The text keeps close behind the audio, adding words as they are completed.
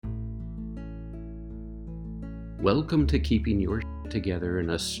Welcome to Keeping Your Shit Together in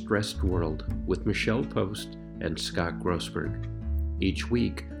a Stressed World with Michelle Post and Scott Grossberg. Each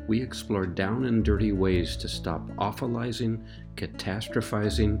week, we explore down and dirty ways to stop awfulizing,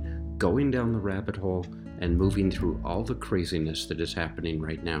 catastrophizing, going down the rabbit hole, and moving through all the craziness that is happening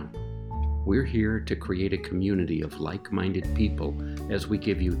right now. We're here to create a community of like-minded people as we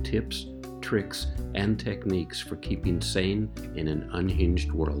give you tips, tricks, and techniques for keeping sane in an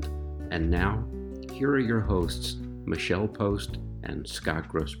unhinged world. And now, here are your hosts, Michelle Post and Scott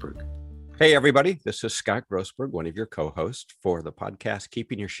Grossberg. Hey, everybody. This is Scott Grossberg, one of your co-hosts for the podcast,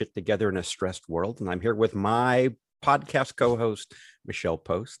 Keeping Your Shit Together in a Stressed World. And I'm here with my podcast co-host, Michelle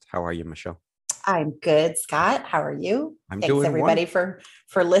Post. How are you, Michelle? I'm good, Scott. How are you? Thanks, everybody, for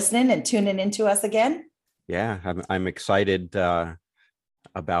listening and tuning into us again. Yeah, I'm excited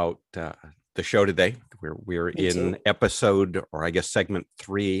about the show today. We're in episode, or I guess segment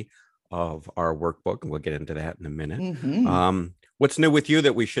 3 of our workbook, and we'll get into that in a minute. Mm-hmm. What's new with you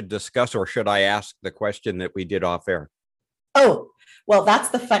that we should discuss, or should I ask the question that we did off air? Oh, well, that's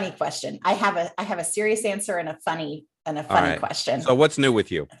the funny question. I have a serious answer and a funny question. So what's new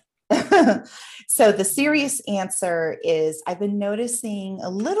with you? So the serious answer is I've been noticing a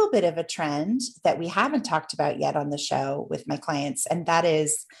little bit of a trend that we haven't talked about yet on the show with my clients. And that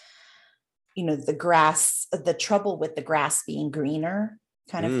is, the trouble with the grass being greener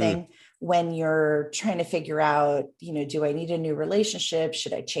kind of thing. When you're trying to figure out, do I need a new relationship?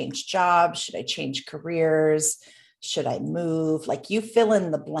 Should I change jobs? Should I change careers? Should I move? Like, you fill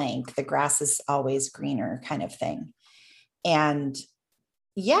in the blank, the grass is always greener kind of thing. And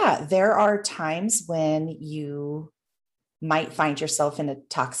yeah, there are times when you might find yourself in a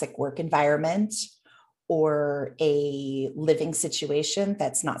toxic work environment or a living situation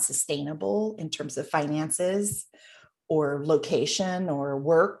that's not sustainable in terms of finances or location or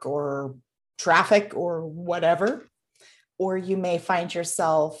work or traffic or whatever. Or you may find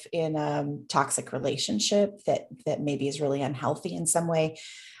yourself in a toxic relationship that maybe is really unhealthy in some way.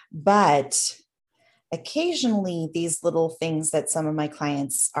 But occasionally, these little things that some of my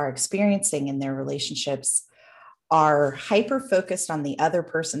clients are experiencing in their relationships are hyper-focused on the other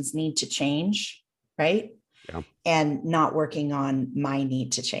person's need to change, right? Yeah. And not working on my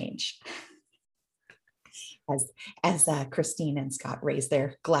need to change. As Christine and Scott raise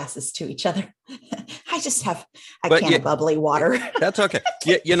their glasses to each other, I just have a can of bubbly water. That's okay.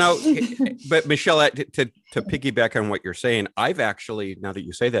 But Michelle, to piggyback on what you're saying, I've actually, now that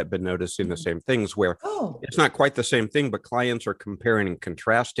you say that, been noticing the same things where it's not quite the same thing, but clients are comparing and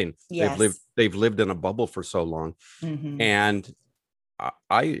contrasting. Yes. They've lived in a bubble for so long. Mm-hmm. And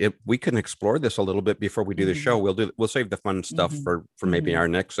if we can explore this a little bit before we do the show. We'll save the fun stuff for maybe our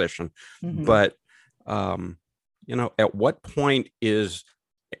next session. Mm-hmm. But at what point is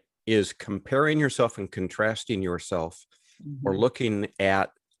comparing yourself and contrasting yourself or looking at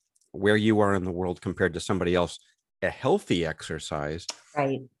where you are in the world compared to somebody else a healthy exercise,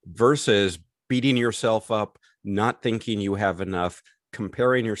 right? Versus beating yourself up, not thinking you have enough,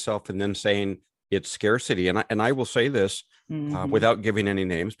 comparing yourself and then saying it's scarcity. And I will say this without giving any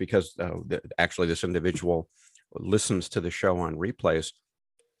names, because actually this individual listens to the show on replays.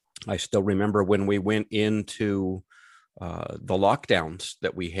 I still remember when we went into the lockdowns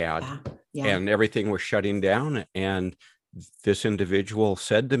that we had and everything was shutting down. And this individual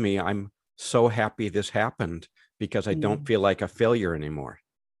said to me, "I'm so happy this happened because I don't feel like a failure anymore."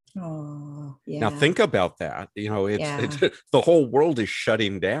 Oh, yeah. Now think about that. It's the whole world is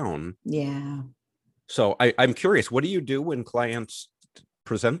shutting down. Yeah. So I'm curious, what do you do when clients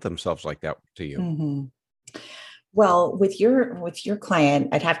present themselves like that to you? Mm-hmm. Well, with your client,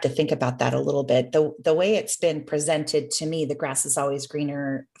 I'd have to think about that a little bit. The way it's been presented to me, the grass is always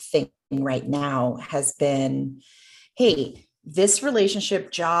greener thing right now has been, hey, this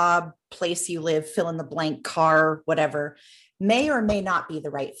relationship, job, place you live, fill in the blank, car, whatever, may or may not be the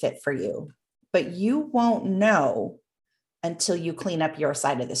right fit for you. But you won't know until you clean up your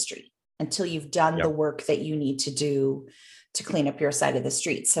side of the street, until you've done the work that you need to do to clean up your side of the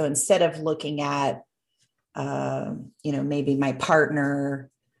street. So instead of looking at maybe my partner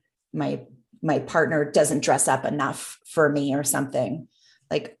doesn't dress up enough for me or something,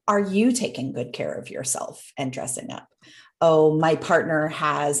 like, are you taking good care of yourself and dressing up? Oh, my partner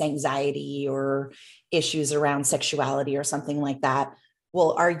has anxiety or issues around sexuality or something like that.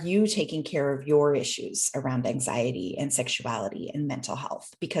 Well, are you taking care of your issues around anxiety and sexuality and mental health?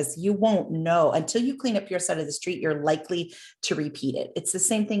 Because you won't know until you clean up your side of the street, you're likely to repeat it. It's the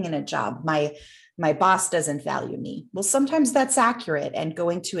same thing in a job. My boss doesn't value me. Well, sometimes that's accurate, and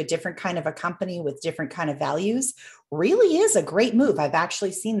going to a different kind of a company with different kind of values really is a great move. I've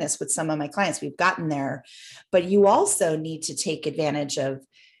actually seen this with some of my clients. We've gotten there, but you also need to take advantage of,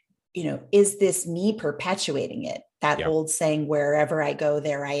 is this me perpetuating it? That old saying, wherever I go,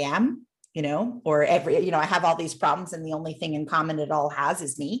 there I am, or I have all these problems and the only thing in common it all has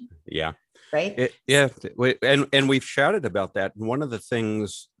is me. Yeah. Right. And we've chatted about that. And one of the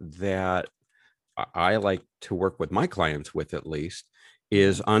things that I like to work with my clients with, at least,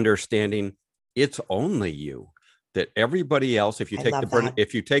 is understanding it's only you. That everybody else, if you take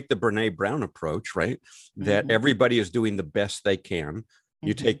the Brene Brown approach, right, that everybody is doing the best they can.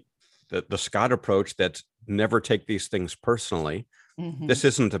 You take the Scott approach, that's never take these things personally. This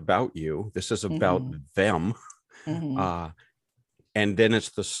isn't about you. This is about them. And then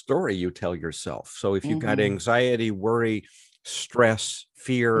it's the story you tell yourself. So if you've got anxiety, worry, stress,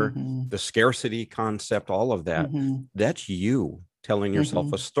 fear, the scarcity concept, all of that, that's you telling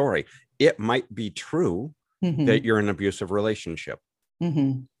yourself a story. It might be true that you're in an abusive relationship.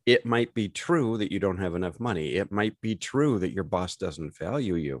 It might be true that you don't have enough money. It might be true that your boss doesn't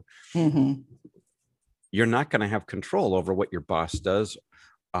value you. You're not going to have control over what your boss does,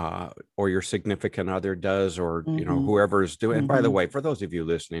 or your significant other does, or whoever is doing. And by the way, for those of you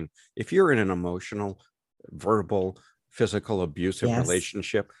listening, if you're in an emotional, verbal, physical, abusive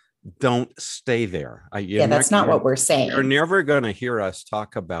relationship, don't stay there. That's not what we're saying. You're never going to hear us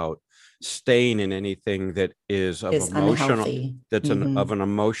talk about staying in anything that is emotional, unhealthy. That's of an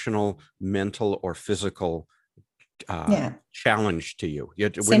emotional, mental, or physical challenge to you.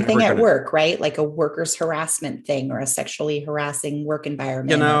 Same thing at work, right? Like a workers' harassment thing or a sexually harassing work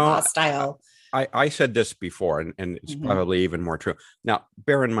environment, or hostile. I said this before, and it's probably even more true. Now,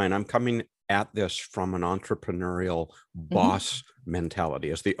 bear in mind, I'm coming at this from an entrepreneurial boss mentality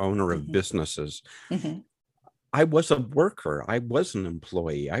as the owner of businesses. I was a worker. I was an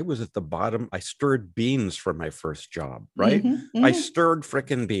employee. I was at the bottom. I stirred beans for my first job, right? I stirred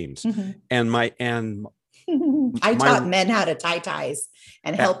frickin' beans. I taught men how to tie ties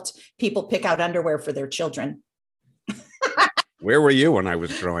and helped people pick out underwear for their children. Where were you when I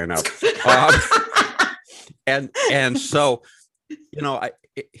was growing up? And so,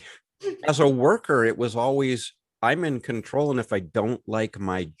 as a worker, it was always, I'm in control. And if I don't like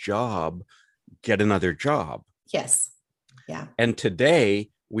my job, get another job. Yes. Yeah. And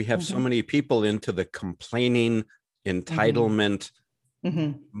today we have so many people into the complaining, entitlement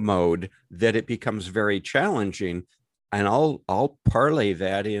mode that it becomes very challenging. And I'll parlay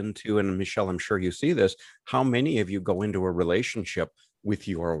that into, and Michelle, I'm sure you see this, how many of you go into a relationship with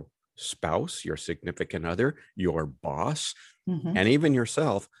your spouse, your significant other, your boss, and even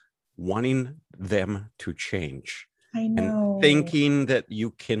yourself, wanting them to change. I know. And thinking that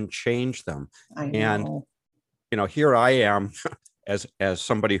you can change them. I know. And here I am as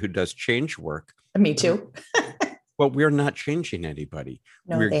somebody who does change work. Me too. But we're not changing anybody.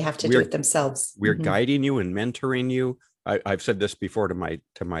 No, they have to do it themselves. We're guiding you and mentoring you. I've said this before to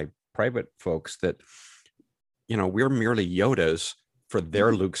my private folks that, we're merely Yodas for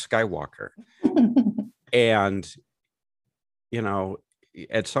their Luke Skywalker. And,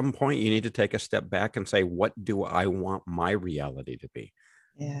 at some point you need to take a step back and say, what do I want my reality to be?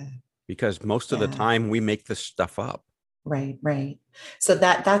 Yeah. Because most of the time we make this stuff up. Right. So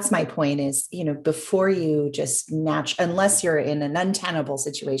that's my point is, before you just unless you're in an untenable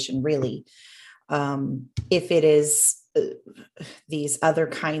situation, really, if it is these other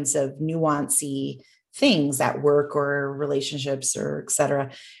kinds of nuancy things at work or relationships or et cetera,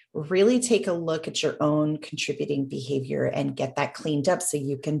 really take a look at your own contributing behavior and get that cleaned up so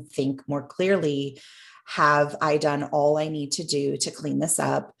you can think more clearly. Have I done all I need to do to clean this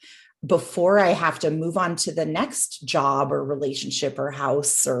up before I have to move on to the next job or relationship or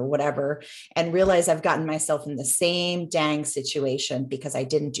house or whatever, and realize I've gotten myself in the same dang situation because I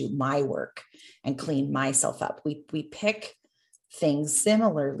didn't do my work and clean myself up. We pick things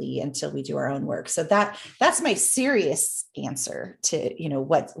similarly until we do our own work. So that's my serious answer to,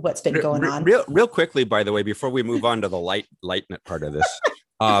 what's been going on. Real quickly, by the way, before we move on to the light part of this,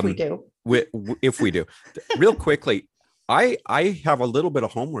 if we do, real quickly, I have a little bit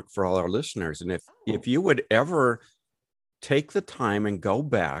of homework for all our listeners. And if you would ever take the time and go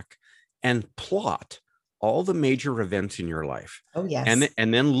back and plot all the major events in your life. Oh, yes.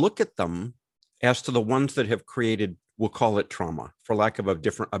 And then look at them as to the ones that have created, we'll call it trauma, for lack of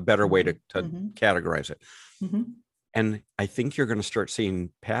a better way to categorize it. And I think you're going to start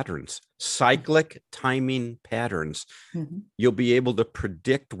seeing patterns, cyclic timing patterns. You'll be able to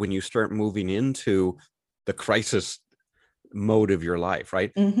predict when you start moving into the crisis mode of your life,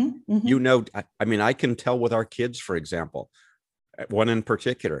 right? I mean, I can tell with our kids, for example, one in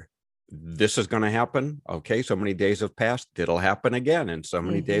particular, this is going to happen. Okay, so many days have passed. It'll happen again, and so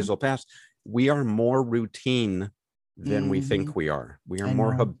many days will pass. We are more routine than we think we are. We are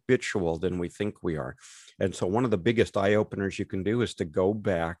more habitual than we think we are. And so one of the biggest eye openers you can do is to go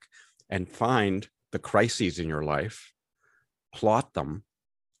back and find the crises in your life, plot them,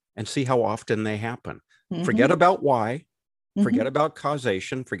 and see how often they happen. Forget about why, forget about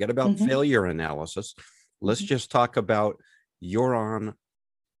causation, forget about failure analysis. Let's just talk about you're on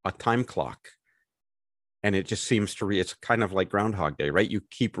a time clock, and it just seems to it's kind of like Groundhog Day, right? You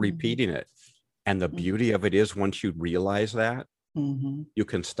keep repeating it. And the beauty of it is, once you realize that, you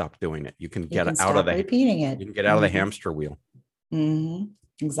can stop doing it. You can get out of repeating it. You can get out of the hamster wheel.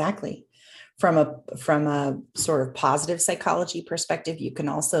 Exactly. From a sort of positive psychology perspective, you can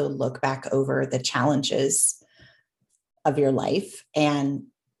also look back over the challenges of your life and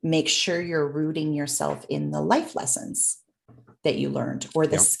make sure you're rooting yourself in the life lessons that you learned, or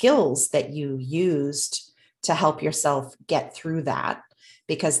the skills that you used to help yourself get through that.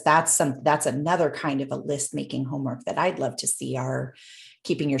 Because that's another kind of a list making homework that I'd love to see our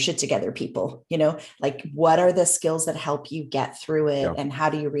keeping your shit together people, like what are the skills that help you get through it, and how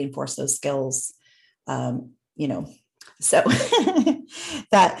do you reinforce those skills? So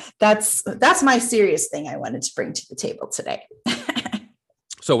that's my serious thing I wanted to bring to the table today.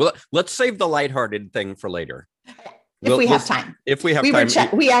 So let's save the lighthearted thing for later. If we have time.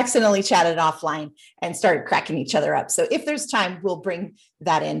 We accidentally chatted offline and started cracking each other up. So if there's time, we'll bring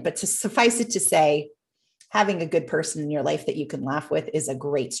that in. But to suffice it to say, having a good person in your life that you can laugh with is a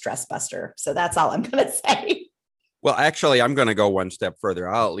great stress buster. So that's all I'm going to say. Well, actually, I'm going to go one step further.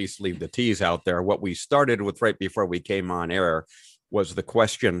 I'll at least leave the tease out there. What we started with right before we came on air was the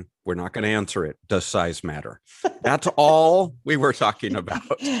question, we're not going to answer it, does size matter? That's all we were talking about.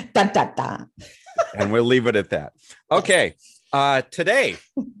 Dun, dun, dun. And we'll leave it at that. Okay. Today,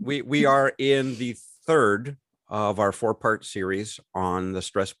 we are in the third of our 4-part series on the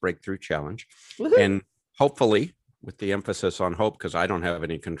Stress Breakthrough Challenge. Woo-hoo. And hopefully, with the emphasis on hope, because I don't have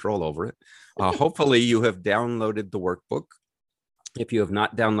any control over it, hopefully you have downloaded the workbook. If you have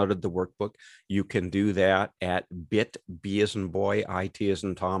not downloaded the workbook, you can do that at B as in boy, IT as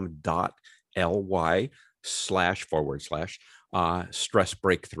in Tom, .ly// stress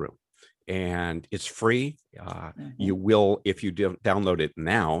breakthrough. And it's free. You will, if you don't download it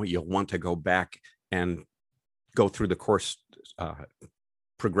now, you'll want to go back and go through the course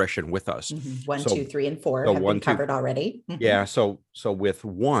progression with us. 1, 2, 3, and 4 have been covered already. Yeah. So with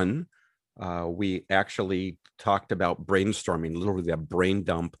 1, we actually talked about brainstorming, literally a brain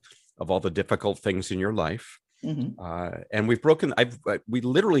dump of all the difficult things in your life. And we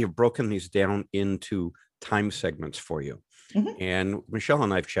literally have broken these down into time segments for you. And Michelle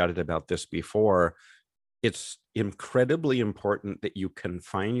and I have chatted about this before. It's incredibly important that you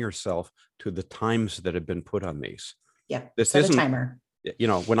confine yourself to the times that have been put on these. Yeah. This isn't a timer.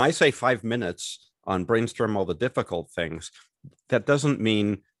 When I say 5 minutes on brainstorm all the difficult things, that doesn't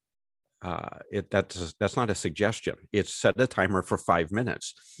mean that's not a suggestion. It's set a timer for 5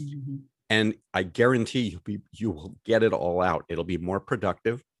 minutes. And I guarantee you will get it all out. It'll be more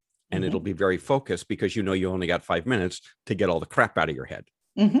productive. And it'll be very focused because you only got 5 minutes to get all the crap out of your head.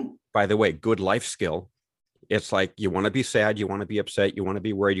 By the way, good life skill. It's like you want to be sad, you want to be upset, you want to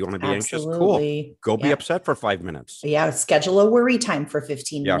be worried, you want to be anxious. Cool. Go be upset for 5 minutes. Yeah. Schedule a worry time for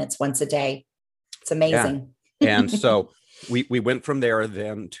 15 minutes once a day. It's amazing. Yeah. And so we went from there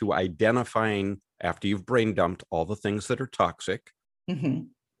then to identifying, after you've brain dumped all the things that are toxic.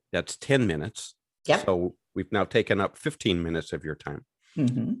 That's 10 minutes. Yep. So we've now taken up 15 minutes of your time.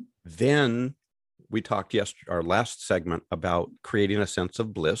 Then we talked our last segment about creating a sense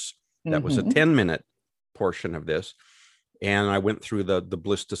of bliss. That was a 10-minute portion of this. And I went through the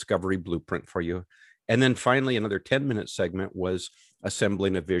bliss discovery blueprint for you. And then finally, another 10-minute segment was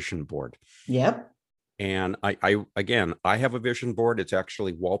assembling a vision board. Yep. And I have a vision board. It's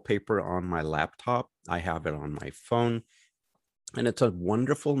actually wallpaper on my laptop. I have it on my phone. And it's a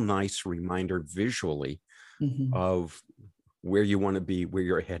wonderful, nice reminder visually of where you want to be, where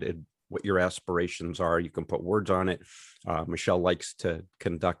you're headed, what your aspirations are. You can put words on it. Michelle likes to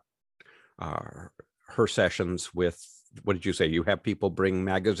conduct her sessions with, what did you say? You have people bring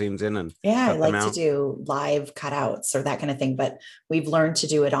magazines in and I like to do live cutouts or that kind of thing, but we've learned to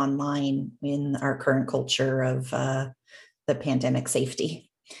do it online in our current culture of the pandemic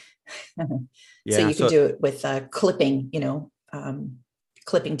safety. So you can do it with clipping,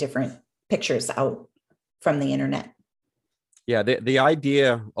 clipping different pictures out from the internet. Yeah, the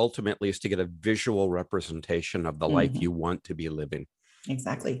idea ultimately is to get a visual representation of the life you want to be living.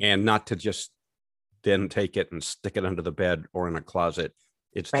 Exactly. And not to just then take it and stick it under the bed or in a closet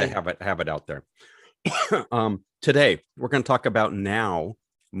It's Right. to have it out there. Today, we're going to talk about now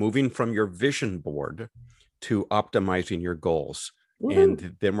moving from your vision board to optimizing your goals. Woo-hoo.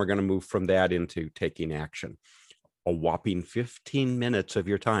 And then we're going to move from that into taking action. A whopping 15 minutes of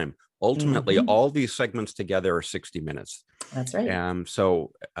your time. Ultimately, all these segments together are 60 minutes. That's right.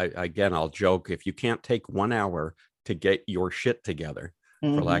 So again, I'll joke, if you can't take 1 hour to get your shit together,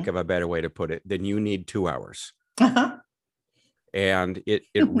 for lack of a better way to put it, then you need 2 hours. And it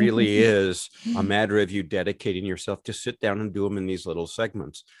really is a matter of you dedicating yourself to sit down and do them in these little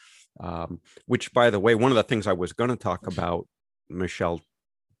segments. Which, by the way, one of the things I was going to talk about, Michelle,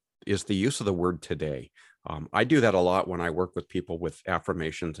 is the use of the word today. I do that a lot when I work with people with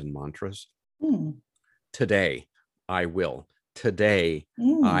affirmations and mantras. Today, I will. Today,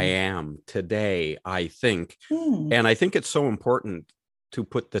 I am. Today, I think. And I think it's so important to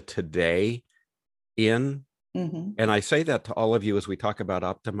put the today in. And I say that to all of you as we talk about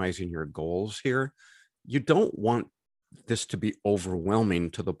optimizing your goals here. You don't want this to be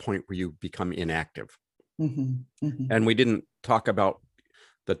overwhelming to the point where you become inactive. And we didn't talk about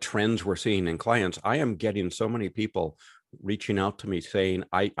the trends we're seeing in clients. I am getting so many people reaching out to me saying,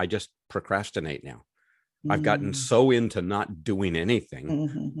 I just procrastinate now. I've gotten so into not doing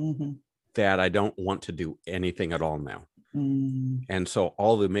anything that I don't want to do anything at all now. And so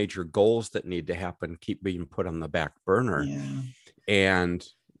all the major goals that need to happen keep being put on the back burner. And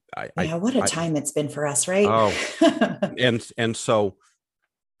what a time it's been for us, right? And so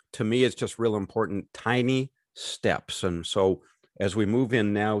to me, it's just real important, tiny steps. And so as we move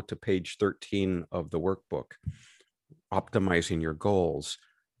in now to page 13 of the workbook, optimizing your goals,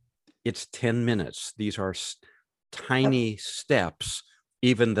 it's 10 minutes. These are tiny steps,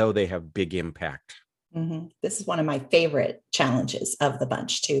 even though they have big impact. This is one of my favorite challenges of the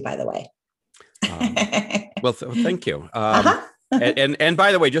bunch too, by the way. Well, thank you. And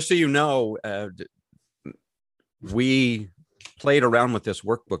by the way, just so you know, we played around with this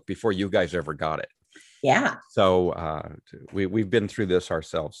workbook before you guys ever got it. Yeah. So we've been through this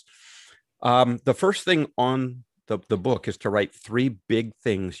ourselves. The first thing on the book is to write 3 big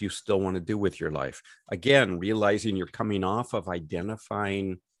things you still want to do with your life. Again, realizing you're coming off of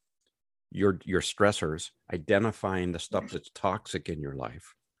identifying your stressors, identifying the stuff that's toxic in your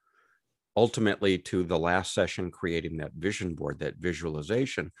life, ultimately to the last session, creating that vision board, that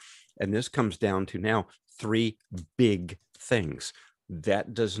visualization. And this comes down to now 3 big things.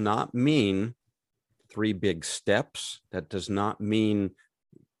 That does not mean 3 big steps. That does not mean,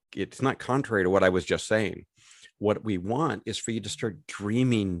 it's not contrary to what I was just saying. What we want is for you to start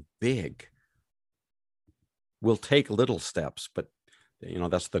dreaming big. We'll take little steps, but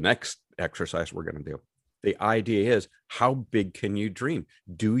that's the next exercise we're going to do. The idea is, how big can you dream?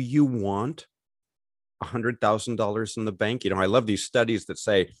 Do you want $100,000 in the bank? I love these studies that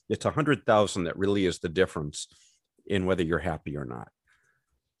say it's 100,000 that really is the difference in whether you're happy or not.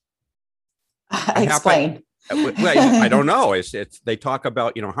 Explain. Well, I don't know. They talk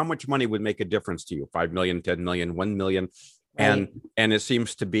about, how much money would make a difference to you? 5 million, 10 million, 1 million. Right. And it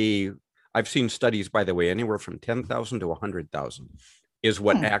seems to be, I've seen studies, by the way, anywhere from 10,000 to 100,000 is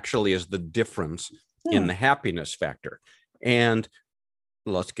what actually is the difference in the happiness factor. And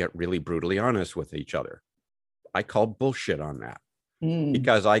let's get really brutally honest with each other. I call bullshit on that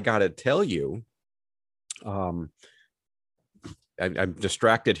because I got to tell you, I'm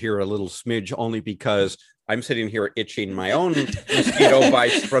distracted here a little smidge only because I'm sitting here itching my own mosquito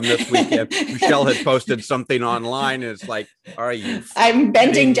bites from this weekend. Michelle had posted something online and it's like, are you? I'm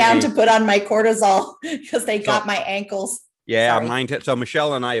bending down to put on my cortisol because they got my ankles. Yeah, mine. So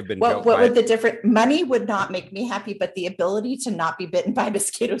Michelle and I have been. What would the different? Money would not make me happy, but the ability to not be bitten by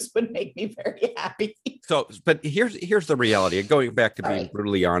mosquitoes would make me very happy. So, but here's the reality. Going back to being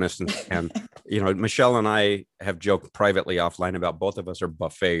brutally honest, and Michelle and I have joked privately offline about both of us are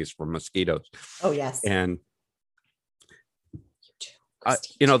buffets for mosquitoes. Oh yes. And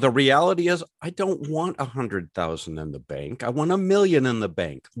the reality is, I don't want 100,000 in the bank. I want 1 million in the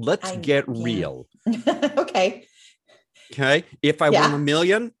bank. Let's get real. Okay. Okay. If I want 1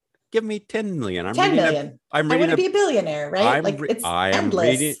 million, give me 10 million. I'm 10 million. I want to be a billionaire, right? I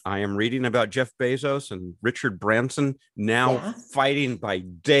am reading about Jeff Bezos and Richard Branson now fighting by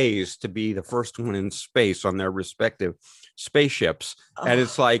days to be the first one in space on their respective spaceships. And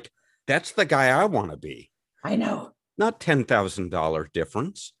it's like, that's the guy I want to be. I know. Not $10,000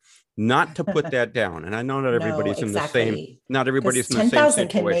 difference. Not to put that down. And I know not everybody's in the same, not everybody's in the same situation. 10,000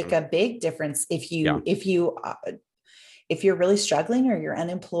 can make a big difference if you're really struggling or you're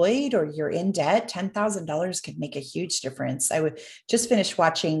unemployed or you're in debt. $10,000 can make a huge difference. I would just finish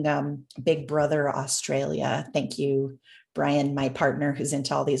watching Big Brother Australia. Thank you Brian, my partner, who's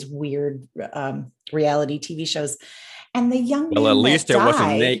into all these weird reality TV shows. And the young man at least that it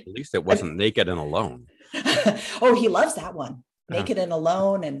wasn't died, at least it wasn't Naked and Alone. Oh, he loves that one. Naked and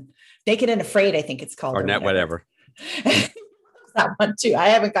Alone, and Naked and Afraid, I think it's called. Or net, whatever. That one too. I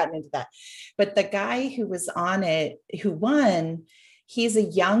haven't gotten into that. But the guy who was on it, who won, he's a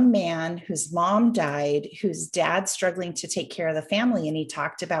young man whose mom died, whose dad's struggling to take care of the family. And he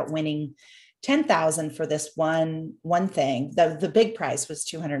talked about winning 10,000 for this one thing. The big prize was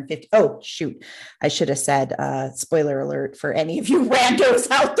 250. Oh, shoot. I should have said, spoiler alert for any of you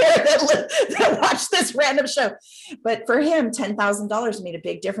randos out there that watch this random show. But for him, $10,000 made a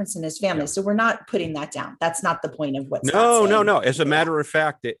big difference in his family. Yeah. So we're not putting that down. That's not the point of what's No. As a matter of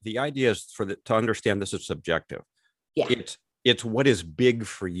fact, the idea is to understand this is subjective. Yeah. It's what is big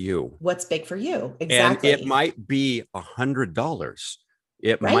for you. What's big for you? Exactly. And it might be $100.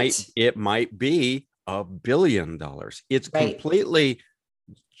 It might be $1 billion. It's completely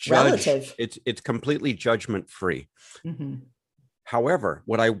relative. It's completely judgment free. Mm-hmm. However,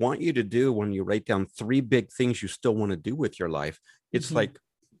 what I want you to do when you write down 3 big things you still want to do with your life, it's mm-hmm. like,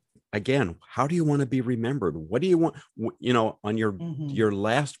 again, how do you want to be remembered? What do you want, on your mm-hmm. your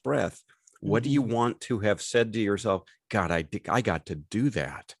last breath? What mm-hmm. do you want to have said to yourself? God, I got to do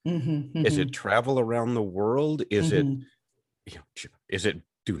that. Mm-hmm. Is it travel around the world? Is mm-hmm. Is it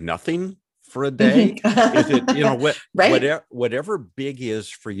do nothing for a day? Is it, right. whatever big is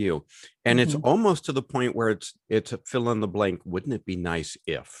for you. And mm-hmm. it's almost to the point where it's a fill in the blank. Wouldn't it be nice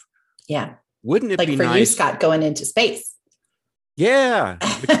if? Yeah. Wouldn't it be nice? Like for you, Scott, going into space. Yeah.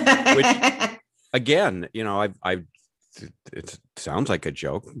 Which again, it sounds like a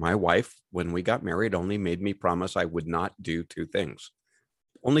joke. My wife, when we got married, only made me promise I would not do 2 things.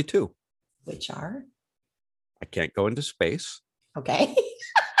 Only 2. Which are? I can't go into space. Okay.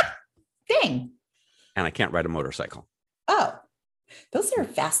 Dang. And I can't ride a motorcycle. Oh, those are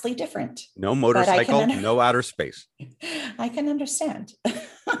vastly different. No motorcycle, no outer space. I can understand.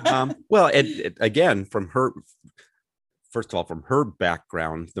 Well, again, first of all, from her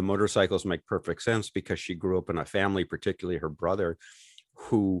background, the motorcycles make perfect sense because she grew up in a family, particularly her brother,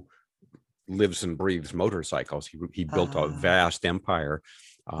 who lives and breathes motorcycles. He built a vast empire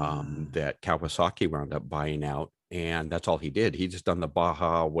that Kawasaki wound up buying out. And that's all he did. He just done the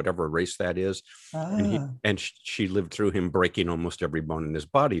Baja, whatever race that is. And she lived through him breaking almost every bone in his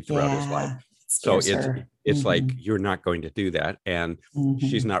body throughout his life. So it's mm-hmm. like, you're not going to do that. And mm-hmm.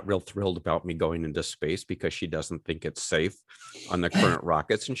 she's not real thrilled about me going into space because she doesn't think it's safe on the current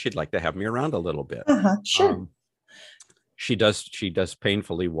rockets. And she'd like to have me around a little bit. Sure. She does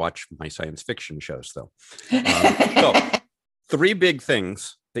painfully watch my science fiction shows though. So 3 big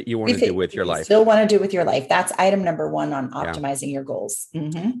things that you want to do with your life. Still want to do with your life. That's item number 1 on optimizing your goals.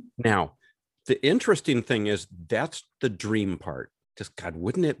 Mm-hmm. Now, the interesting thing is that's the dream part. Just, God,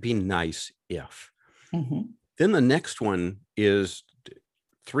 wouldn't it be nice if? Mm-hmm. Then the next one is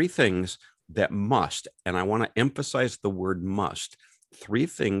 3 things that must, and I want to emphasize the word must, 3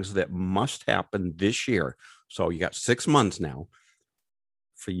 things that must happen this year. So you got 6 months now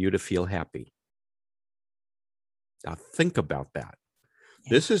for you to feel happy. Now think about that.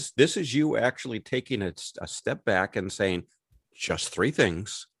 Yeah. This is you actually taking a step back and saying, just 3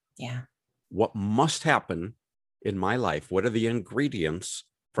 things. Yeah. What must happen in my life? What are the ingredients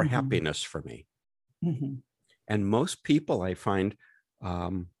for mm-hmm. happiness for me? Mm-hmm. And most people I find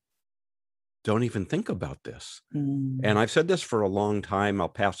don't even think about this. Mm. And I've said this for a long time. I'll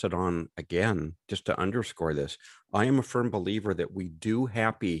pass it on again just to underscore this. I am a firm believer that we do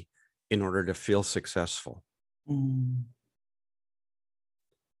happy in order to feel successful. Mm.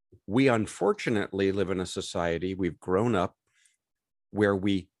 We unfortunately live in a society, we've grown up where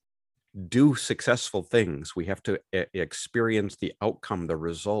we do successful things. We have to experience the outcome, the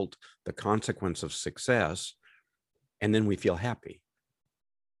result, the consequence of success, and then we feel happy.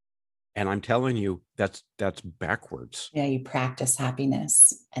 And I'm telling you, that's backwards. Yeah, you practice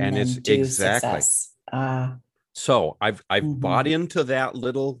happiness and then it's do exactly success. So I've mm-hmm. bought into that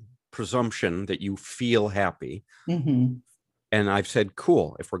little presumption that you feel happy. Mm-hmm. And I've said,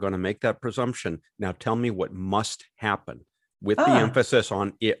 cool, if we're going to make that presumption, now tell me what must happen, with the emphasis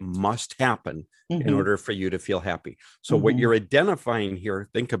on it must happen mm-hmm. in order for you to feel happy. So mm-hmm. what you're identifying here,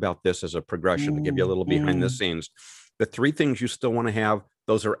 think about this as a progression to give you a little behind the scenes. The 3 things you still want to have,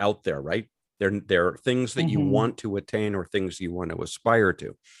 those are out there, right? They're things that mm-hmm. you want to attain or things you want to aspire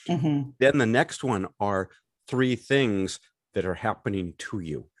to. Mm-hmm. Then the next one are 3 things that are happening to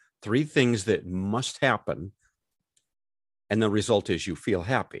you, 3 things that must happen. And the result is you feel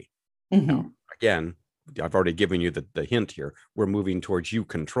happy. Mm-hmm. Now, again, I've already given you the hint here. We're moving towards you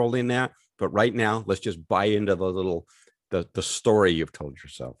controlling that. But right now, let's just buy into the little the story you've told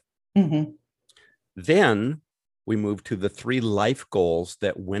yourself. Mm-hmm. Then we move to the 3 life goals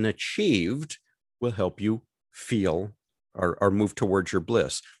that, when achieved, will help you feel or move towards your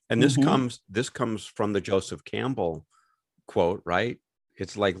bliss. And this comes from the Joseph Campbell quote, right?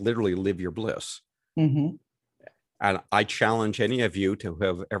 It's like literally live your bliss. Mm-hmm. And I challenge any of you to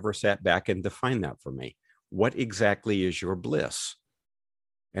have ever sat back and define that for me. What exactly is your bliss?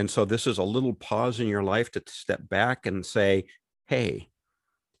 And so this is a little pause in your life to step back and say, hey,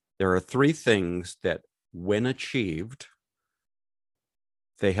 there are 3 things that, when achieved,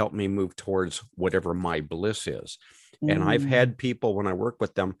 they help me move towards whatever my bliss is. And I've had people, when I work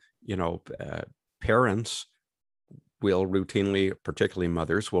with them, parents will routinely, particularly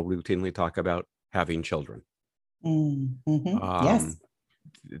mothers, will routinely talk about having children. Yes.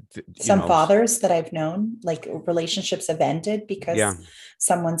 Some fathers that I've known, like, relationships have ended because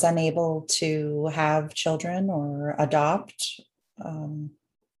someone's unable to have children or adopt. And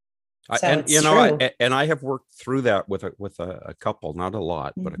I have worked through that with a couple, not a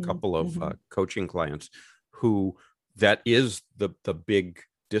lot, but a couple of coaching clients who that is the big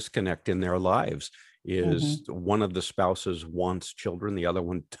disconnect in their lives is one of the spouses wants children, the other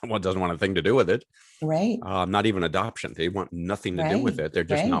one doesn't want a thing to do with it. Right. Not even adoption. They want nothing to do with it. They're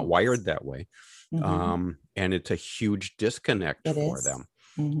just not wired that way. And it's a huge disconnect for them.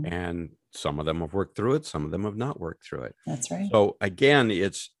 And some of them have worked through it. Some of them have not worked through it. That's right. So again,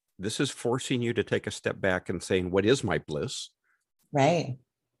 this is forcing you to take a step back and saying, what is my bliss? Right.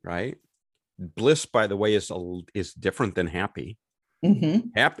 Right. Bliss, by the way, is different than happy.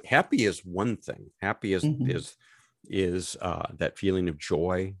 Happy is one thing. Happy is that feeling of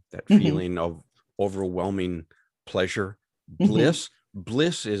joy, that feeling of overwhelming pleasure. Bliss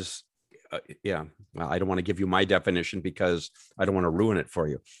is, well, I don't want to give you my definition because I don't want to ruin it for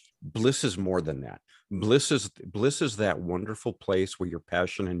you. Bliss is more than that. Bliss is that wonderful place where your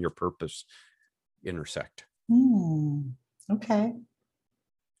passion and your purpose intersect. Okay.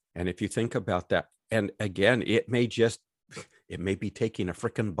 And if you think about that, and again, it may be taking a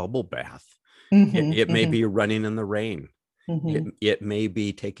freaking bubble bath. It may be running in the rain. It may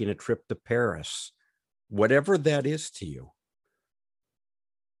be taking a trip to Paris. Whatever that is to you.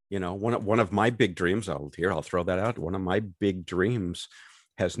 One of my big dreams, I'll throw that out. One of my big dreams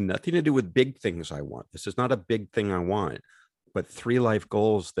has nothing to do with big things I want. This is not a big thing I want, but 3 life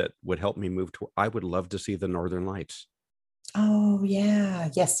goals that would help me move to. I would love to see the Northern Lights. Oh, yeah.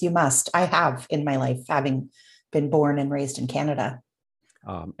 Yes, you must. I have in my life, having been born and raised in Canada.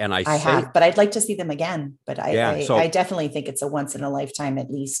 And I have, but I'd like to see them again. But I definitely think it's a once in a lifetime,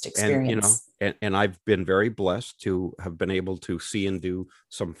 at least, experience. And I've been very blessed to have been able to see and do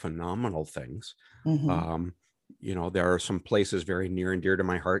some phenomenal things. There are some places very near and dear to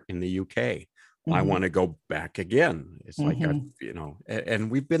my heart in the UK. I want to go back again. It's like, and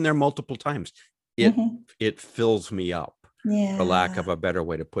we've been there multiple times. It fills me up, for lack of a better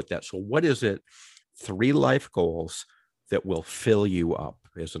way to put that. So what is it? 3 life goals that will fill you up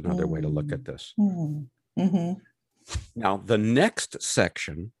is another way to look at this. Now, the next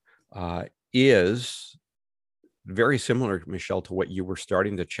section is very similar, Michelle, to what you were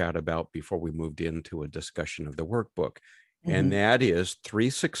starting to chat about before we moved into a discussion of the workbook. And that is 3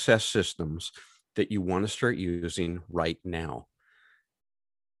 success systems that you want to start using right now.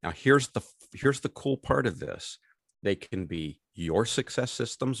 Now, here's the cool part of this. They can be your success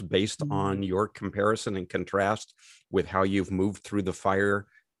systems based on your comparison and contrast with how you've moved through the fire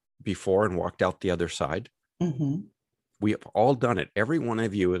before and walked out the other side. We have all done it. Every one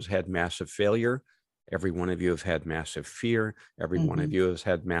of you has had massive failure. Every one of you has had massive fear. Every one of you has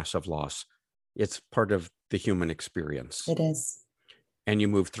had massive loss. It's part of the human experience. It is. And you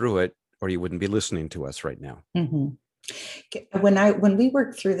move through it, or you wouldn't be listening to us right now. When we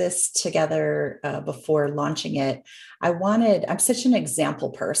worked through this together before launching it, I'm such an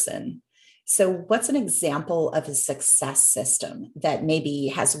example person. So what's an example of a success system that maybe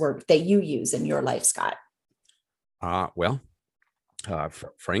has worked that you use in your life, Scott?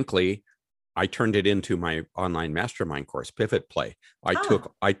 Frankly, I turned it into my online mastermind course, Pivot Play.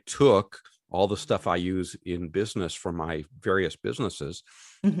 I took all the stuff I use in business for my various businesses,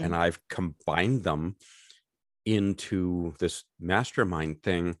 and I've combined them into this mastermind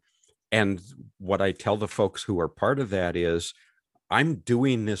thing. And what I tell the folks who are part of that is, I'm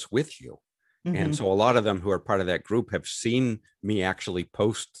doing this with you. And so a lot of them who are part of that group have seen me actually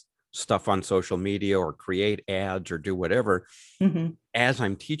post stuff on social media or create ads or do whatever as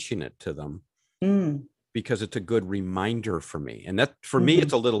I'm teaching it to them, because it's a good reminder for me. And that, for me,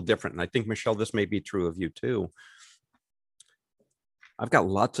 it's a little different. And I think, Michelle, this may be true of you too. I've got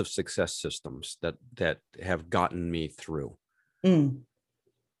lots of success systems that have gotten me through. Mm.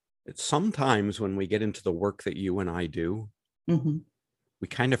 It's sometimes when we get into the work that you and I do, we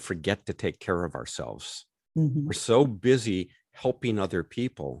kind of forget to take care of ourselves. We're so busy helping other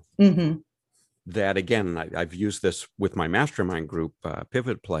people that, again, I've used this with my mastermind group,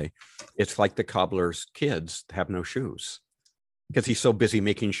 Pivot Play. It's like the cobbler's kids have no shoes because he's so busy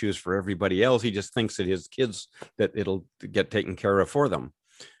making shoes for everybody else. He just thinks that his kids, that it'll get taken care of for them.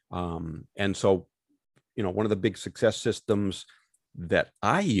 And so, one of the big success systems that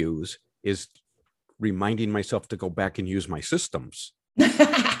I use is reminding myself to go back and use my systems.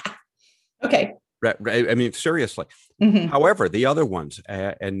 Okay. I mean, seriously. However, the other ones,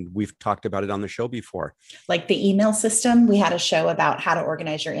 and we've talked about it on the show before. Like the email system, we had a show about how to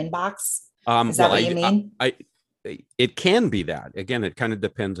organize your inbox. Is that what you mean? It can be that. Again, it kind of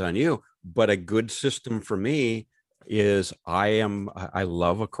depends on you. But a good system for me is I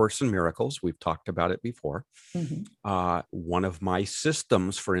love A Course in Miracles. We've talked about it before. One of my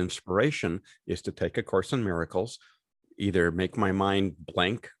systems for inspiration is to take A Course in Miracles, either make my mind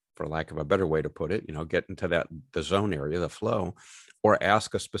blank, for lack of a better way to put it, get into the zone area, the flow, or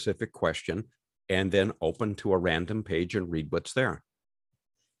ask a specific question and then open to a random page and read what's there.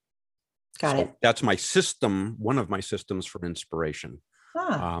 Got it. That's my system, one of my systems for inspiration.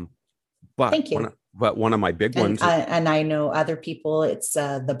 But thank you. One of my big ones, and I know other people, it's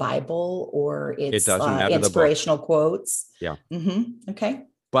the Bible, or it's inspirational quotes. Yeah. Okay.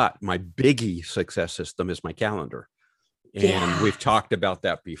 But my biggie success system is my calendar. And we've talked about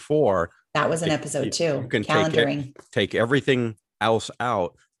that before. That was an episode too. You can calendaring. Take everything else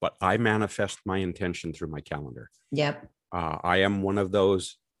out, but I manifest my intention through my calendar. Yep. I am one of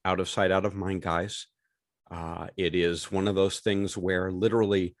those out of sight, out of mind guys. It is one of those things where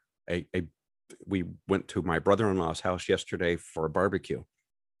literally we went to my brother-in-law's house yesterday for a barbecue.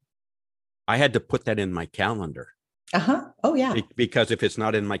 I had to put that in my calendar. Oh, yeah. Because if it's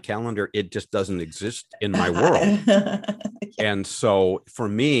not in my calendar, it just doesn't exist in my world. And so for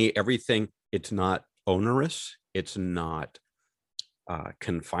me, everything, it's not onerous. It's not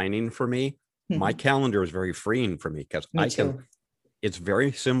confining for me. My calendar is very freeing for me because it's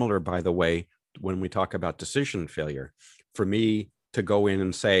very similar, by the way, when we talk about decision failure, for me to go in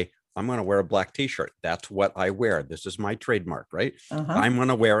and say, I'm going to wear a black t-shirt. That's what I wear. This is my trademark, right? I'm going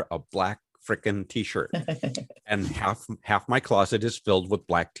to wear a black freaking t-shirt. And half my closet is filled with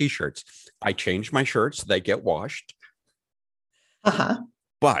black t-shirts. I change my shirts. They get washed.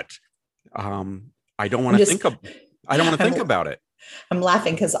 But I don't want to think about it. I'm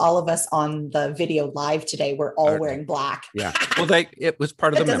laughing because all of us on the video live today, we're all wearing black. Yeah. Well, it was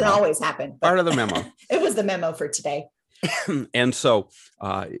part of the memo. It doesn't always happen. Part of the memo. It was the memo for today. And so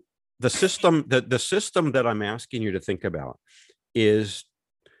the system that I'm asking you to think about is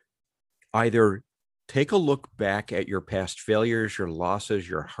either take a look back at your past failures, your losses,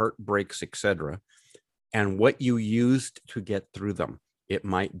 your heartbreaks, etc., and what you used to get through them. It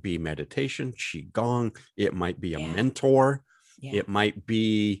might be meditation, qigong. It might be a mentor. It might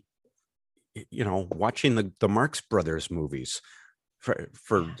be, watching the Marx Brothers movies for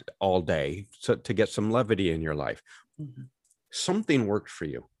all day to get some levity in your life. Something worked for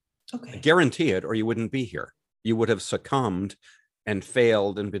you. Okay. I guarantee it, or you wouldn't be here. You would have succumbed and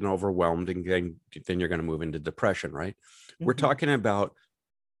failed and been overwhelmed, and then you're going to move into depression, right? We're talking about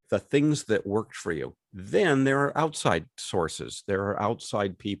the things that worked for you. Then there are outside sources. There are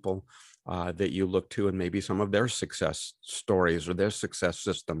outside people that you look to, and maybe some of their success stories or their success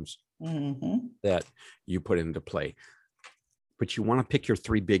systems that you put into play. But you want to pick your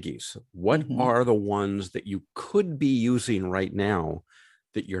three biggies. What are the ones that you could be using right now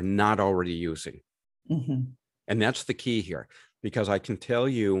that you're not already using? And that's the key here, because I can tell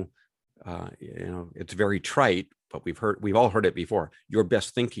you, it's very trite, but we've all heard it before. Your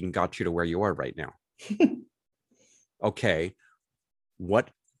best thinking got you to where you are right now. Okay. What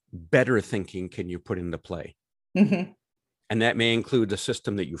better thinking can you put into play? And that may include a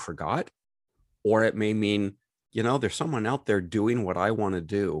system that you forgot, or it may mean, there's someone out there doing what I want to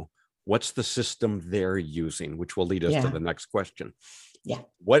do. What's the system they're using? Which will lead us to the next question. Yeah.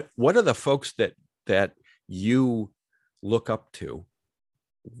 What are the folks that you look up to?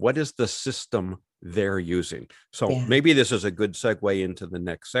 What is the system they're using? So maybe this is a good segue into the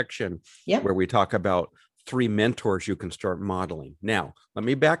next section where we talk about 3 mentors you can start modeling. Now, let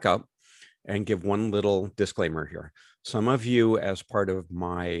me back up and give one little disclaimer here. Some of you, as part of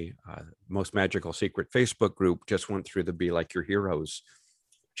my Most Magical Secret Facebook group, just went through the Be Like Your Heroes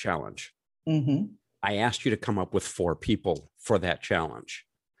challenge. I asked you to come up with 4 people for that challenge.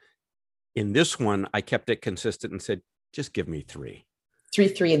 In this one, I kept it consistent and said, just give me 3. 3,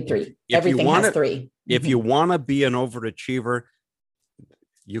 3, and 3. If Everything you has wanna, 3. If you want to be an overachiever,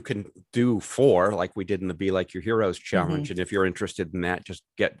 you can do 4, like we did in the Be Like Your Heroes challenge. And if you're interested in that, just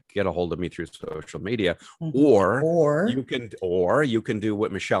get a hold of me through social media, or you can do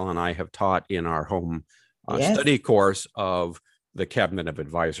what Michelle and I have taught in our home study course of the Cabinet of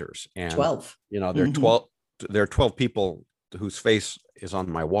Advisors. And 12. There are 12 people whose face is on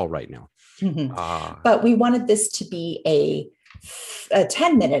my wall right now. But we wanted this to be a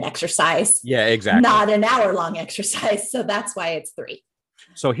 10-minute exercise. Yeah, exactly. Not an hour-long exercise. So that's why it's 3.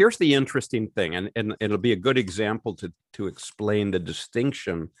 So here's the interesting thing, and it'll be a good example to explain the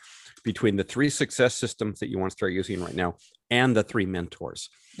distinction between the 3 success systems that you want to start using right now and the 3 mentors.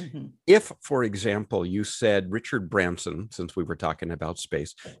 If, for example, you said Richard Branson, since we were talking about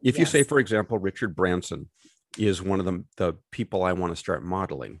space, if you say, for example, Richard Branson is one of the people I want to start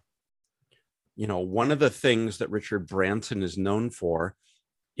modeling, one of the things that Richard Branson is known for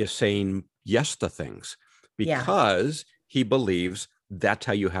is saying yes to things, because he believes that's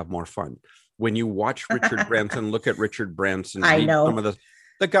how you have more fun. When you watch Richard Branson, look at Richard Branson. I know. Some of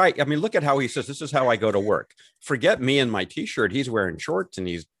the guy, I mean, look at how he says, this is how I go to work. Forget me and my t-shirt. He's wearing shorts, and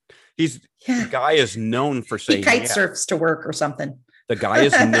the guy is known for saying he kite surfs to work or something. The guy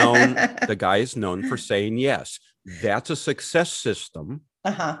is known for saying yes. That's a success system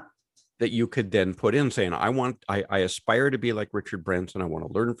that you could then put in, saying, I aspire to be like Richard Branson. I want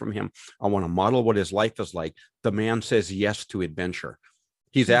to learn from him. I want to model what his life is like. The man says yes to adventure.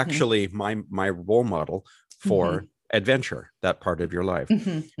 He's actually my role model for adventure, that part of your life.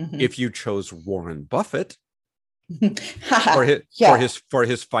 If you chose Warren Buffett for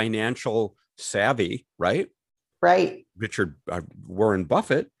his financial savvy, right? Right. Warren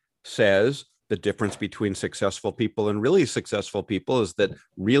Buffett says the difference between successful people and really successful people is that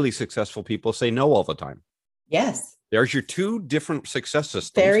really successful people say no all the time. Yes. There's your 2 different success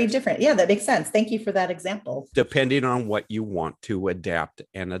systems. Very different. Yeah, that makes sense. Thank you for that example. Depending on what you want to adapt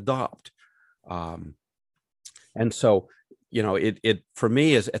and adopt. And so, it for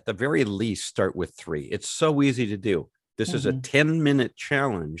me is, at the very least, start with 3. It's so easy to do. This is a 10-minute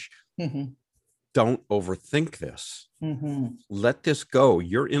challenge. Don't overthink this. Let this go.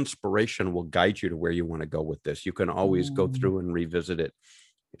 Your inspiration will guide you to where you want to go with this. You can always go through and revisit it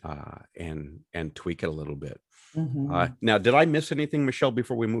and tweak it a little bit. Now, did I miss anything, Michelle,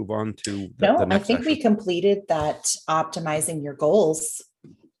 before we move on to the next I think section? we completed that. Optimizing your goals,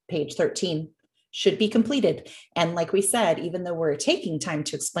 page 13, should be completed. And like we said, even though we're taking time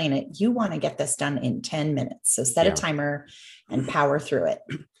to explain it, you want to get this done in 10 minutes. So set a timer and power through it.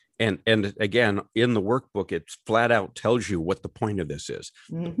 And again, in the workbook, it flat out tells you what the point of this is.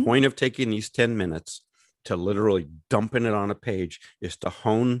 The point of taking these 10 minutes to literally dumping it on a page is to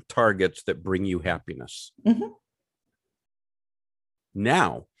hone targets that bring you happiness.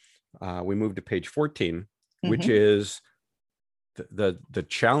 Now, we move to page 14, which is the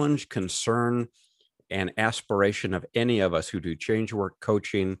challenge, concern, and aspiration of any of us who do change work,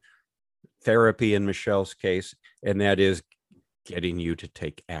 coaching, therapy in Michelle's case, and that is getting you to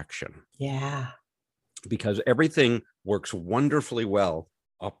take action. Yeah. Because everything works wonderfully well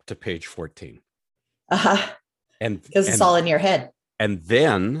up to page 14. And because it's all in your head. And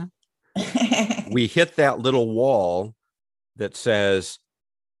then we hit that little wall that says,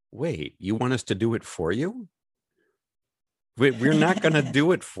 wait, you want us to do it for you? We're not going to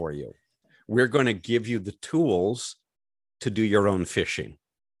do it for you. We're going to give you the tools to do your own fishing.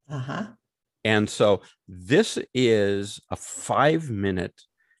 And so this is a 5-minute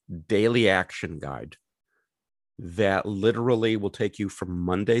daily action guide that literally will take you from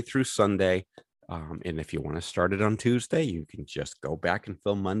Monday through Sunday. And if you want to start it on Tuesday, you can just go back and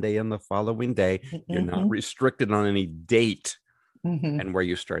fill Monday and the following day. You're not restricted on any date and where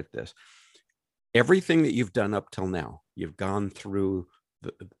you start this. Everything that you've done up till now, you've gone through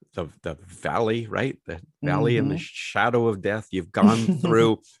the valley, right? The valley in the shadow of death. You've gone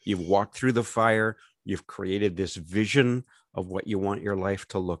through, you've walked through the fire. You've created this vision of what you want your life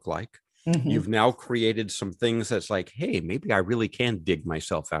to look like. You've now created some things that's like, hey, maybe I really can dig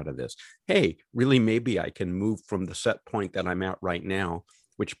myself out of this. Hey, really, maybe I can move from the set point that I'm at right now,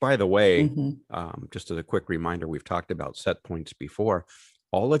 which, by the way, just as a quick reminder, we've talked about set points before.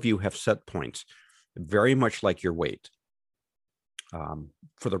 All of you have set points, very much like your weight.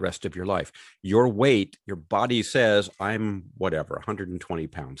 For the rest of your life, your weight, your body says, I'm whatever, 120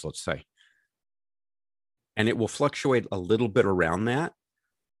 pounds, let's say. And it will fluctuate a little bit around that.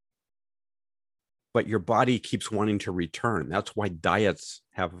 But your body keeps wanting to return. That's why diets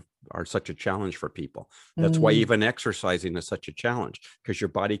have are such a challenge for people. That's why even exercising is such a challenge, because your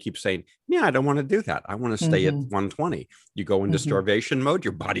body keeps saying, yeah, I don't want to do that. I want to stay at 120. You go into starvation mode,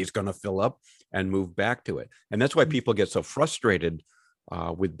 your body's going to fill up and move back to it. And that's why people get so frustrated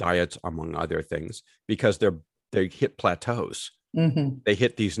with diets, among other things, because they hit plateaus. They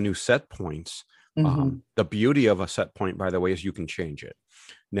hit these new set points. The beauty of a set point, by the way, is you can change it.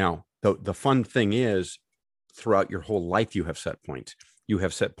 Now, the fun thing is, throughout your whole life, you have set points. You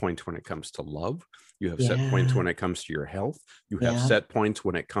have set points when it comes to love. You have set points when it comes to your health. You have set points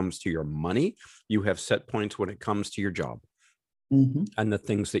when it comes to your money. You have set points when it comes to your job and the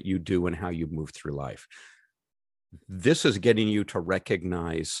things that you do and how you move through life. This is getting you to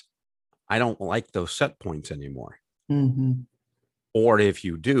recognize, I don't like those set points anymore. Or if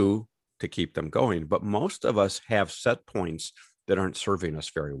you do, to keep them going. But most of us have set points that aren't serving us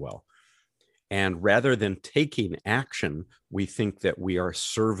very well. And rather than taking action, we think that we are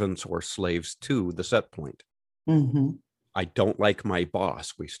servants or slaves to the set point. I don't like my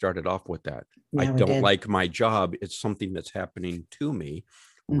boss. We started off with that. I don't like my job. It's something that's happening to me.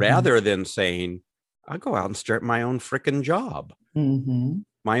 Rather than saying, I'll go out and start my own freaking job,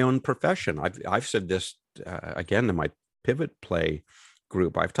 my own profession. I've said this again in my pivot play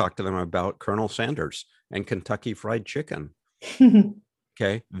group. I've talked to them about Colonel Sanders and Kentucky Fried Chicken.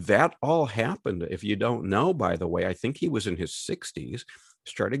 Okay. That all happened. If you don't know, by the way, I think he was in his 60s,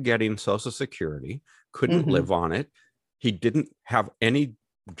 started getting Social Security, couldn't live on it. He didn't have any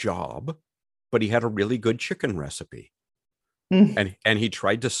job, but he had a really good chicken recipe. And he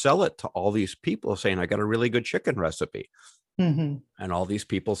tried to sell it to all these people, saying, I got a really good chicken recipe. And all these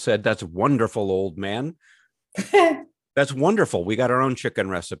people said, that's wonderful, old man. That's wonderful. We got our own chicken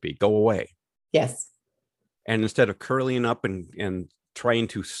recipe. Go away. Yes. And instead of curling up and trying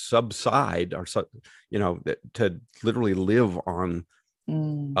to subside, or to literally live on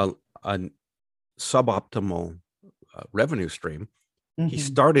a suboptimal revenue stream, he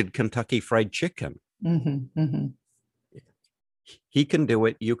started Kentucky Fried Chicken. He can do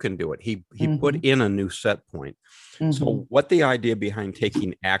it. You can do it. He put in a new set point. So what the idea behind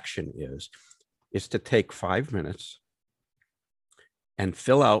taking action is to take 5 minutes and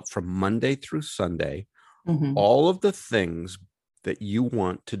fill out from Monday through Sunday all of the things that you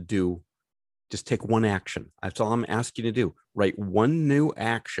want to do. Just take one action. That's all I'm asking you to do. Write one new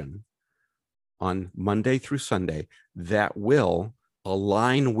action on Monday through Sunday that will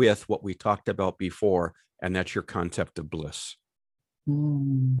align with what we talked about before, and that's your concept of bliss.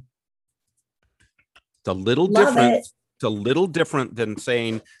 It's a little different. It's a little different than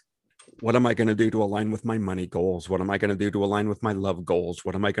saying, what am I going to do to align with my money goals? What am I going to do to align with my love goals?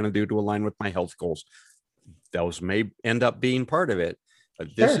 What am I going to do to align with my health goals? Those may end up being part of it. But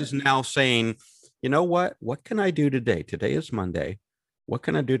this is now saying, you know what? What can I do today? Today is Monday. What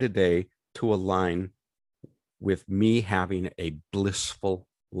can I do today to align with me having a blissful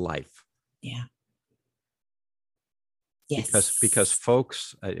life? Yeah. Yes. Because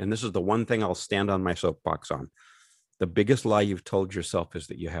folks, and this is the one thing I'll stand on my soapbox on, the biggest lie you've told yourself is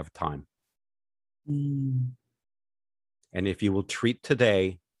that you have time. And if you will treat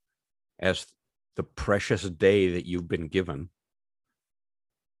today as the precious day that you've been given,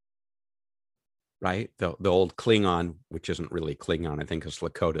 right? The old Klingon, which isn't really Klingon, I think it's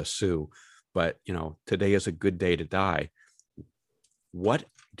Lakota Sioux, but today is a good day to die. What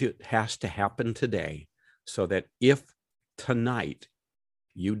has to happen today so that if tonight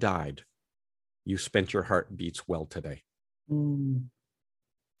you died, you spent your heartbeats well today?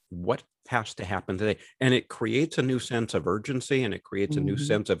 What has to happen today? And it creates a new sense of urgency, and it creates a new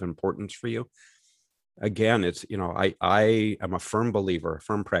sense of importance for you. Again, it's, I am a firm believer, a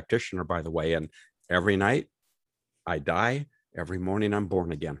firm practitioner, by the way, and every night I die, every morning I'm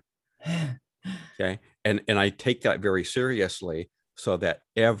born again. Okay. And I take that very seriously, so that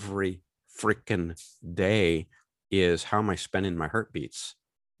every freaking day is, how am I spending my heartbeats?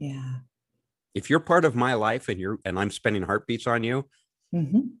 Yeah. If you're part of my life and I'm spending heartbeats on you,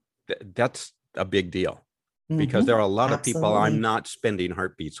 that's a big deal, because there are a lot of people I'm not spending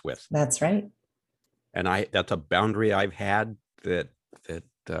heartbeats with. That's right. And that's a boundary I've had that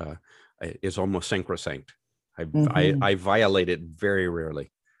is almost sacrosanct. I violate it very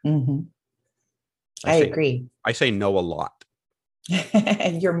rarely. I agree. I say no a lot.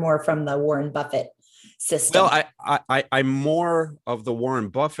 You're more from the Warren Buffett system. Well, I'm more of the Warren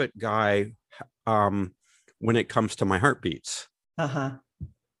Buffett guy when it comes to my heartbeats.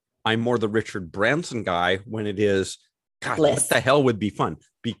 I'm more the Richard Branson guy when it is, God, what the hell would be fun?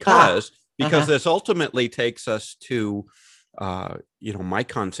 Because this ultimately takes us to my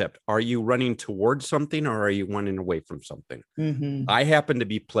concept, are you running towards something or are you running away from something? Mm-hmm. I happen to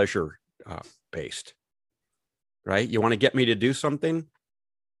be pleasure based, right? You want to get me to do something?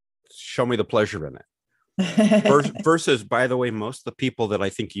 Show me the pleasure in it. Versus, by the way, most of the people that I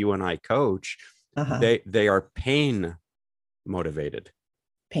think you and I coach, they are pain motivated.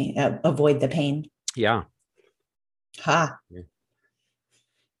 Pain, avoid the pain. Yeah. Yeah.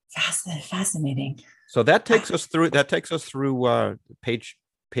 Fascinating. So that takes us through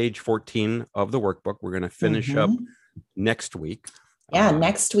page 14 of the workbook. We're going to finish up next week. Yeah,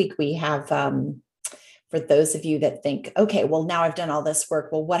 next week we have, for those of you that think, okay, well, now I've done all this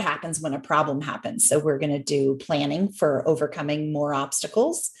work. Well, what happens when a problem happens? So we're going to do planning for overcoming more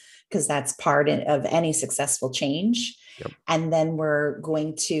obstacles, because that's part of any successful change. Yep. And then we're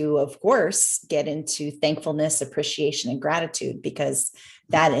going to, of course, get into thankfulness, appreciation, and gratitude, because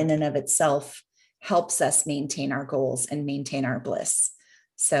that in and of itself helps us maintain our goals and maintain our bliss.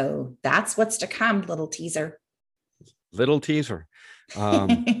 So that's what's to come. Little teaser.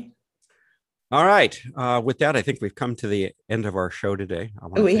 All right. With that, I think we've come to the end of our show today. I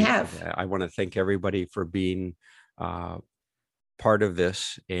want to thank everybody for being part of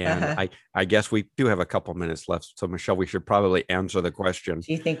this. And I guess we do have a couple minutes left. So Michelle, we should probably answer the question.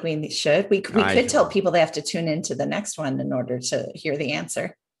 Do you think we should? We could tell people they have to tune into the next one in order to hear the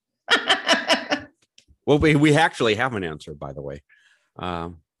answer. Well, we actually have an answer, by the way.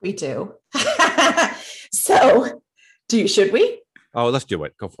 We do. So should we? Oh, let's do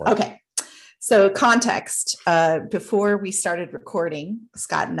it. Go for it. Okay. So context, before we started recording,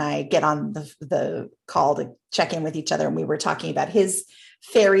 Scott and I get on the call to check in with each other. And we were talking about his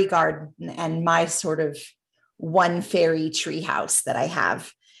fairy garden and my sort of one fairy tree house that I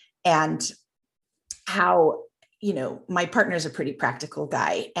have, and how, my partner's a pretty practical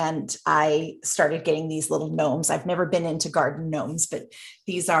guy. And I started getting these little gnomes. I've never been into garden gnomes, but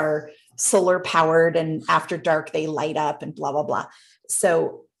these are solar powered, and after dark, they light up and blah, blah, blah.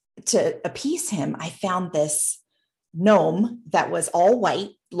 So to appease him, I found this gnome that was all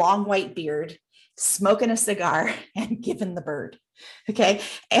white, long white beard, smoking a cigar and giving the bird. Okay.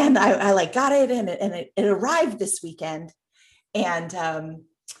 And I got it, and it arrived this weekend. And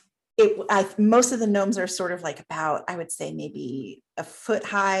most of the gnomes are sort of like about, I would say maybe a foot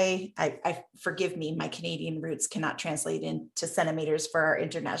high. I forgive me, my Canadian roots cannot translate into centimeters for our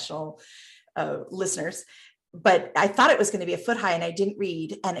international listeners. But I thought it was going to be a foot high, and I didn't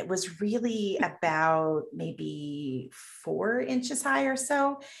read. And it was really about maybe 4 inches high or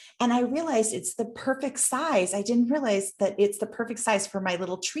so. And I realized it's the perfect size. I didn't realize that it's the perfect size for my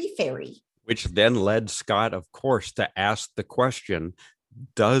little tree fairy. Which then led Scott, of course, to ask the question,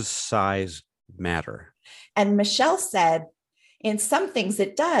 does size matter? And Michelle said, in some things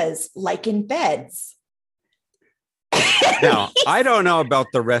it does, like in beds. Now, I don't know about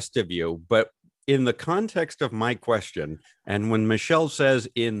the rest of you, but in the context of my question, and when Michelle says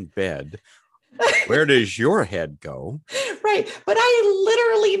in bed, where does your head go? Right. But I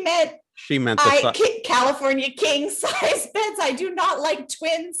literally meant she meant California king size beds. I do not like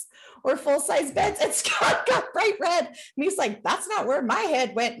twins or full size beds. And Scott got bright red. And he's like, that's not where my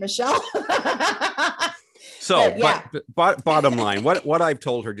head went, Michelle. So, but bottom line, what I've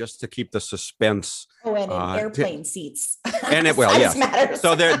told her, just to keep the suspense. Oh, and in airplane seats. And it will, yes. Matters.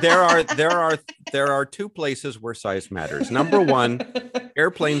 So there are 2 places where size matters. Number 1,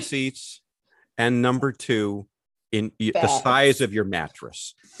 airplane seats, and number 2, in the size of your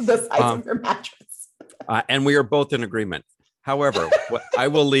mattress. The size of your mattress. And we are both in agreement. However, I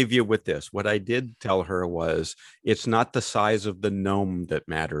will leave you with this. What I did tell her was, it's not the size of the gnome that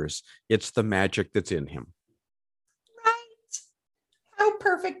matters. It's the magic that's in him. Right. How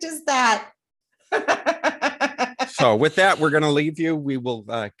perfect is that? So with that, we're going to leave you. We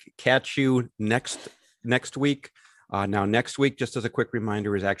will catch you next week. Now, next week, just as a quick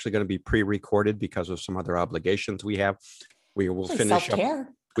reminder, is actually going to be pre-recorded because of some other obligations we have. We will finish self-care. up.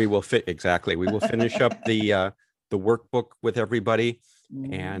 We will finish up the workbook with everybody.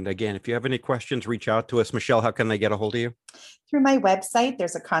 And again, if you have any questions, reach out to us. Michelle, how can they get a hold of you? Through my website.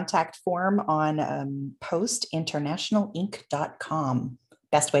 There's a contact form on postinternationalinc.com.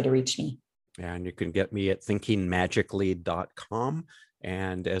 Best way to reach me. And you can get me at thinkingmagically.com.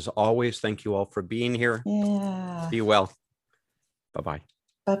 And as always, thank you all for being here. Yeah. Be well. Bye-bye.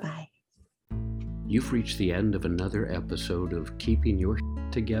 Bye-bye. You've reached the end of another episode of Keeping Your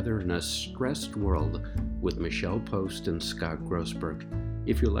Together in a Stressed World with Michelle Post and Scott Grossberg.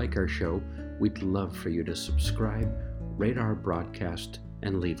 If you like our show, we'd love for you to subscribe, rate our broadcast,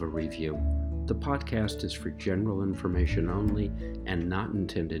 and leave a review. The podcast is for general information only and not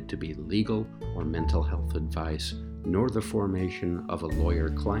intended to be legal or mental health advice. nor the formation of a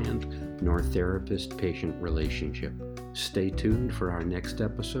lawyer-client nor therapist-patient relationship. Stay tuned for our next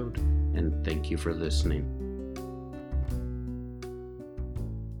episode, and thank you for listening.